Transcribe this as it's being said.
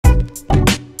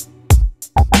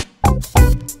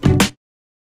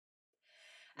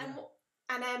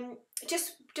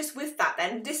just with that,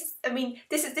 then this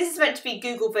is meant to be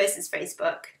Google versus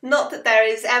Facebook. Not that there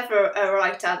is ever a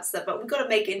right answer, but we've got to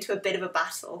make it into a bit of a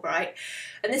battle, right?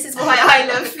 And this is why I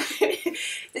love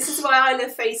this is why I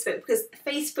love Facebook, because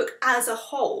Facebook as a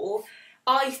whole,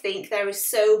 I think there is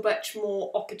so much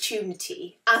more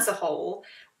opportunity as a whole,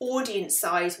 audience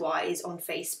size wise, on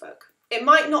Facebook. It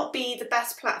might not be the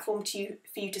best platform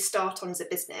for you to start on as a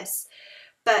business,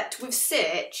 but with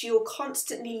search, you're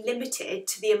constantly limited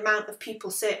to the amount of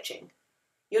people searching.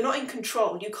 You're not in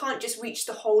control. You can't just reach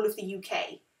the whole of the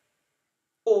UK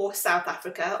or South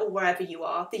Africa or wherever you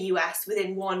are, the US,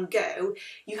 within one go.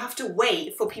 You have to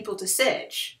wait for people to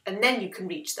search and then you can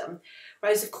reach them.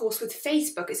 Whereas, of course, with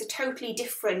Facebook, it's a totally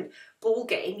different ball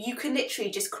game. You can literally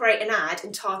just create an ad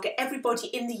and target everybody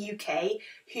in the UK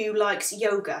who likes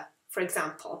yoga, for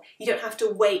example. You don't have to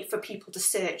wait for people to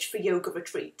search for yoga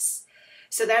retreats.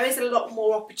 So there is a lot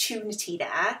more opportunity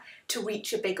there to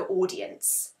reach a bigger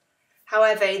audience.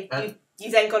 However,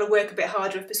 you then got to work a bit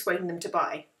harder at persuading them to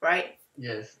buy, right?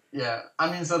 Yes, yeah.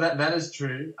 I mean, so that is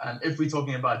true. If we're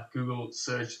talking about Google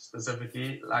search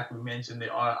specifically, like we mentioned,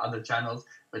 there are other channels,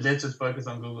 but let's just focus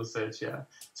on Google search here.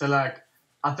 So like,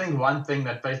 I think one thing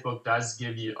that Facebook does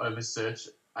give you over search,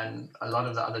 and a lot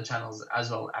of the other channels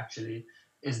as well actually,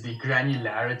 is the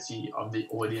granularity of the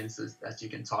audiences that you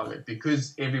can target.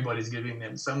 Because everybody's giving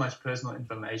them so much personal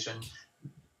information,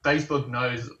 Facebook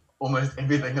knows almost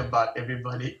everything about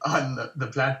everybody on the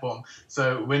platform.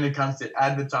 So when it comes to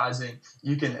advertising,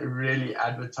 you can really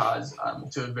advertise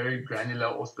to a very granular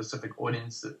or specific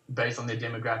audience based on their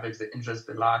demographics, their interests,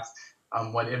 their likes,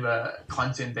 whatever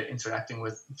content they're interacting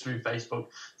with through Facebook.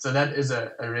 So that is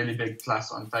a really big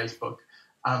plus on Facebook.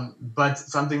 But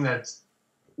something that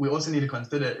we also need to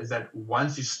consider is that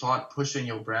once you start pushing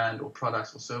your brand or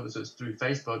products or services through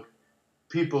Facebook,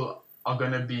 people are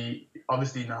going to be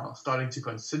obviously now starting to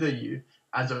consider you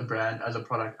as a brand, as a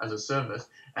product, as a service.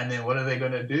 And then what are they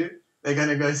going to do? They're going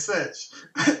to go search.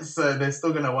 So they're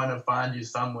still going to want to find you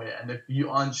somewhere. And if you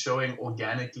aren't showing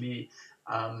organically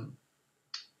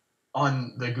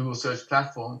on the Google search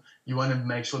platform, you want to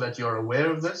make sure that you're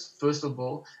aware of this, first of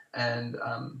all. And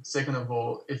second of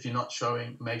all, if you're not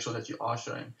showing, make sure that you are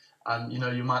showing.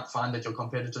 You might find that your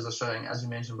competitors are showing, as you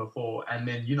mentioned before, and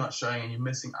then you're not showing and you're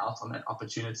missing out on that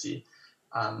opportunity.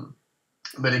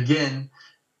 But again,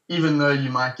 even though you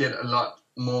might get a lot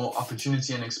more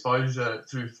opportunity and exposure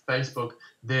through Facebook,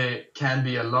 there can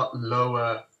be a lot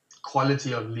lower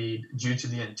quality of lead due to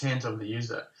the intent of the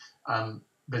user.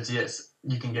 But yes,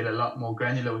 you can get a lot more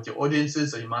granular with your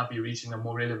audiences, so you might be reaching a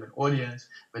more relevant audience,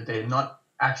 but they're not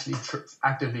actually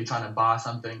actively trying to buy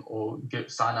something or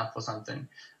sign up for something.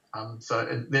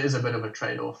 So there is a bit of a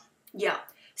trade-off. Yeah.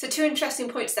 So two interesting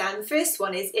points there. And the first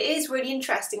one is, it is really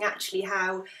interesting actually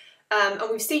how, and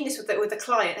we've seen this with the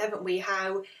client, haven't we,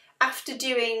 how after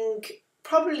doing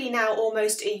probably now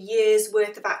almost a year's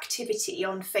worth of activity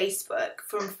on Facebook,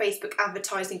 from a Facebook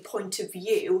advertising point of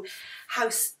view, how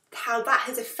that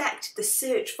has affected the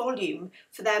search volume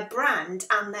for their brand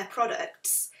and their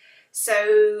products.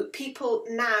 So people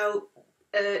now,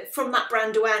 from that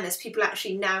brand awareness, people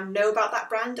actually now know about that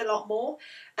brand a lot more,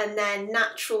 and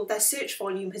their search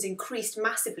volume has increased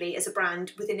massively as a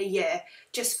brand within a year,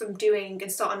 just from doing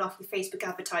and starting off with Facebook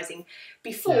advertising.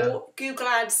 Before, Google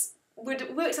Ads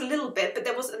worked a little bit, but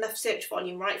there wasn't enough search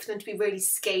volume, right, for them to be really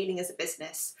scaling as a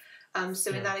business.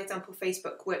 So in that example,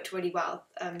 Facebook worked really well.